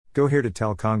Go here to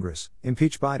tell Congress,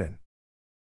 impeach Biden.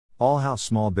 All House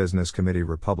Small Business Committee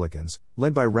Republicans,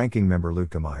 led by Ranking Member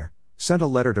Luetkemeyer, sent a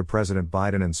letter to President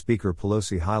Biden and Speaker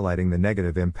Pelosi highlighting the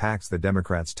negative impacts the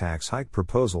Democrats' tax hike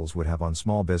proposals would have on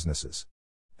small businesses.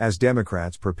 As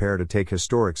Democrats prepare to take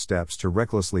historic steps to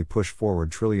recklessly push forward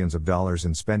trillions of dollars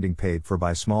in spending paid for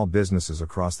by small businesses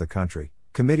across the country,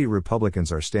 committee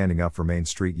Republicans are standing up for Main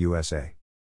Street USA.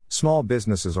 Small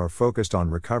businesses are focused on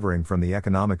recovering from the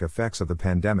economic effects of the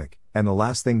pandemic, and the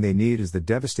last thing they need is the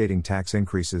devastating tax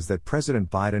increases that President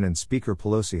Biden and Speaker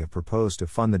Pelosi have proposed to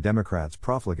fund the Democrats'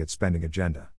 profligate spending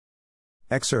agenda.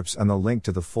 Excerpts and the link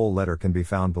to the full letter can be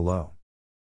found below.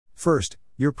 First,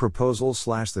 your proposal /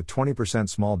 the 20%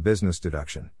 small business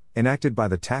deduction, enacted by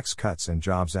the Tax Cuts and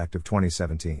Jobs Act of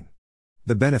 2017.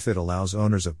 The benefit allows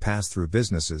owners of pass-through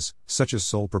businesses, such as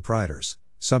sole proprietors,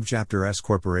 Subchapter S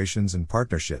corporations and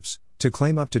partnerships, to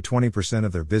claim up to 20%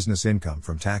 of their business income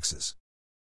from taxes.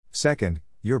 Second,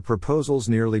 your proposals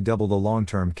nearly double the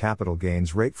long-term capital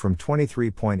gains rate from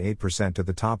 23.8% to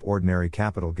the top ordinary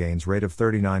capital gains rate of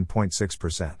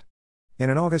 39.6%.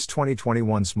 In an August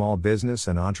 2021 Small Business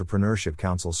and Entrepreneurship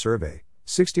Council survey,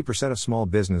 60% of small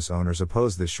business owners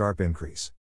oppose this sharp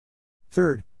increase.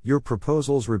 Third, your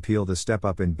proposals repeal the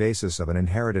step-up in basis of an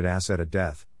inherited asset at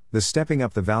death, the stepping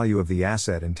up the value of the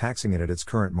asset and taxing it at its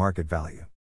current market value.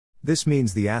 This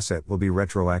means the asset will be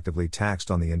retroactively taxed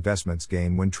on the investment's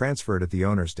gain when transferred at the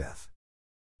owner's death.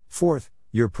 Fourth,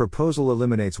 your proposal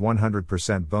eliminates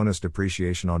 100% bonus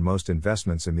depreciation on most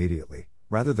investments immediately,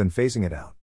 rather than phasing it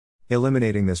out.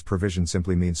 Eliminating this provision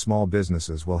simply means small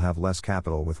businesses will have less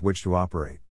capital with which to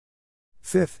operate.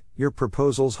 Fifth, your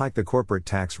proposals hike the corporate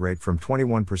tax rate from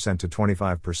 21% to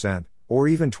 25%, or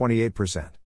even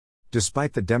 28%.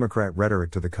 Despite the Democrat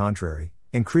rhetoric to the contrary,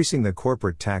 increasing the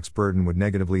corporate tax burden would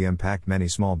negatively impact many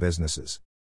small businesses.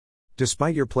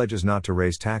 Despite your pledges not to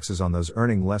raise taxes on those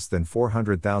earning less than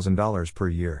 $400,000 per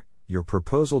year, your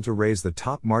proposal to raise the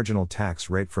top marginal tax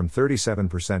rate from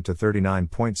 37% to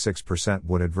 39.6%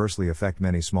 would adversely affect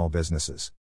many small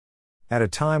businesses. At a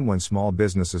time when small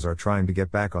businesses are trying to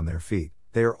get back on their feet,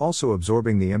 they are also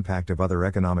absorbing the impact of other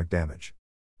economic damage.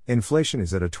 Inflation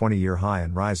is at a 20-year high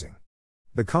and rising.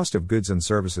 The cost of goods and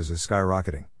services is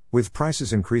skyrocketing, with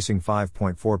prices increasing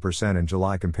 5.4% in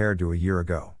July compared to a year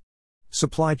ago.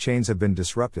 Supply chains have been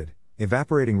disrupted,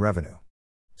 evaporating revenue.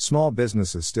 Small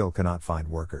businesses still cannot find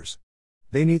workers.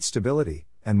 They need stability,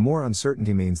 and more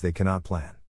uncertainty means they cannot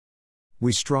plan.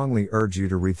 We strongly urge you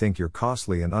to rethink your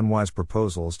costly and unwise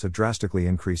proposals to drastically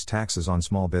increase taxes on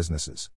small businesses.